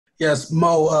Yes,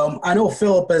 Mo. I know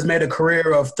Philip has made a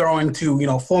career of throwing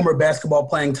to former basketball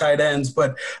playing tight ends,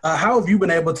 but how have you been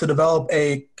able to develop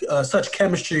a such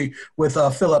chemistry with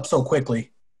Philip so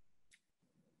quickly?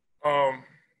 Um,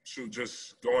 Shoot,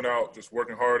 just going out, just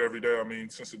working hard every day. I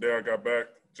mean, since the day I got back,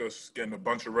 just getting a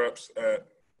bunch of reps at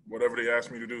whatever they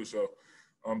asked me to do. So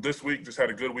this week, just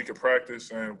had a good week of practice,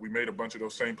 and we made a bunch of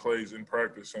those same plays in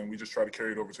practice, and we just try to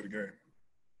carry it over to the game.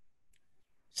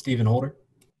 Stephen Holder.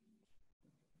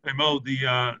 Hey Mo,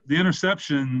 the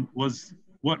interception was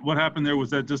what happened there? Was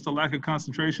that just a lack of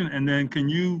concentration? And then can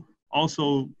you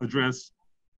also address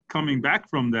coming back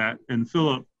from that and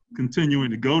Philip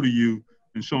continuing to go to you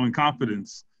and showing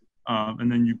confidence,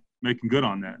 and then you making good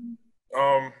on that?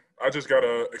 I just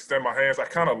gotta extend my hands. I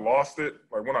kind of lost it.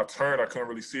 Like when I turned, I couldn't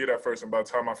really see it at first, and by the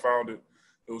time I found it,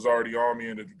 it was already on me,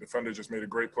 and the defender just made a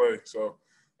great play. So,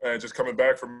 and just coming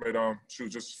back from it,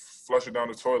 just flush it down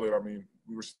the toilet. I mean,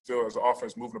 we were still, as an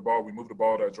offense, moving the ball. We moved the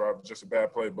ball that drive. Just a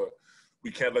bad play, but we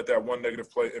can't let that one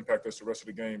negative play impact us the rest of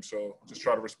the game. So just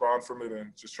try to respond from it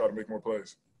and just try to make more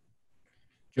plays.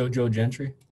 JoJo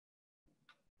Gentry.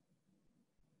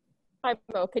 Hi,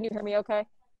 Mo. Can you hear me okay?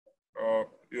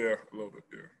 Yeah, a little bit,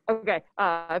 yeah. Okay.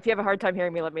 If you have a hard time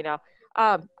hearing me, let me know.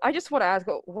 I just want to ask,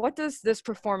 what does this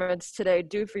performance today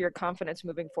do for your confidence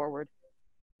moving forward?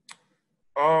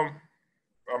 I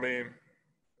mean,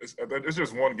 it's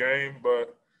just one game,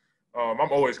 but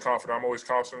I'm always confident. I'm always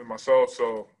confident in myself.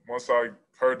 So once I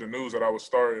heard the news that I was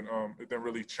starting, it didn't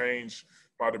really change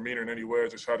my demeanor in any way. I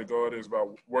just had to go. It is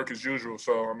about work as usual.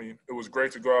 So, I mean, it was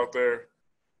great to go out there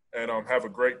and have a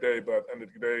great day. But at the end of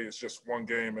the day, it's just one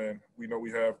game, and we know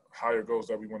we have higher goals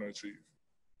that we want to achieve.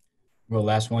 Well,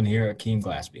 last one here, Akeem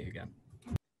Glassby again.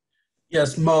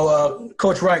 Yes, Mo.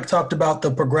 Coach Reich talked about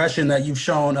the progression that you've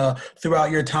shown throughout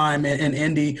your time in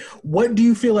Indy. What do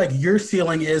you feel like your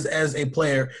ceiling is as a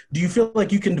player? Do you feel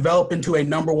like you can develop into a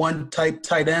number one type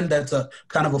tight end that's a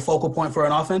kind of a focal point for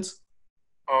an offense?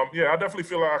 Yeah, I definitely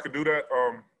feel like I could do that.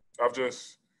 I've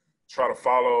just tried to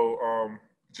follow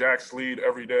Jack's lead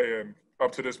every day, and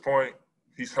up to this point,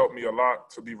 he's helped me a lot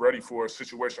to be ready for a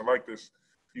situation like this.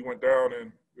 He went down,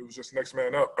 and it was just next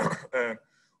man up. And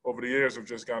over the years, I've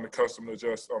just gotten accustomed to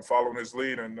just following his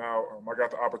lead, and now I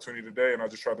got the opportunity today, and I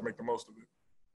just tried to make the most of it.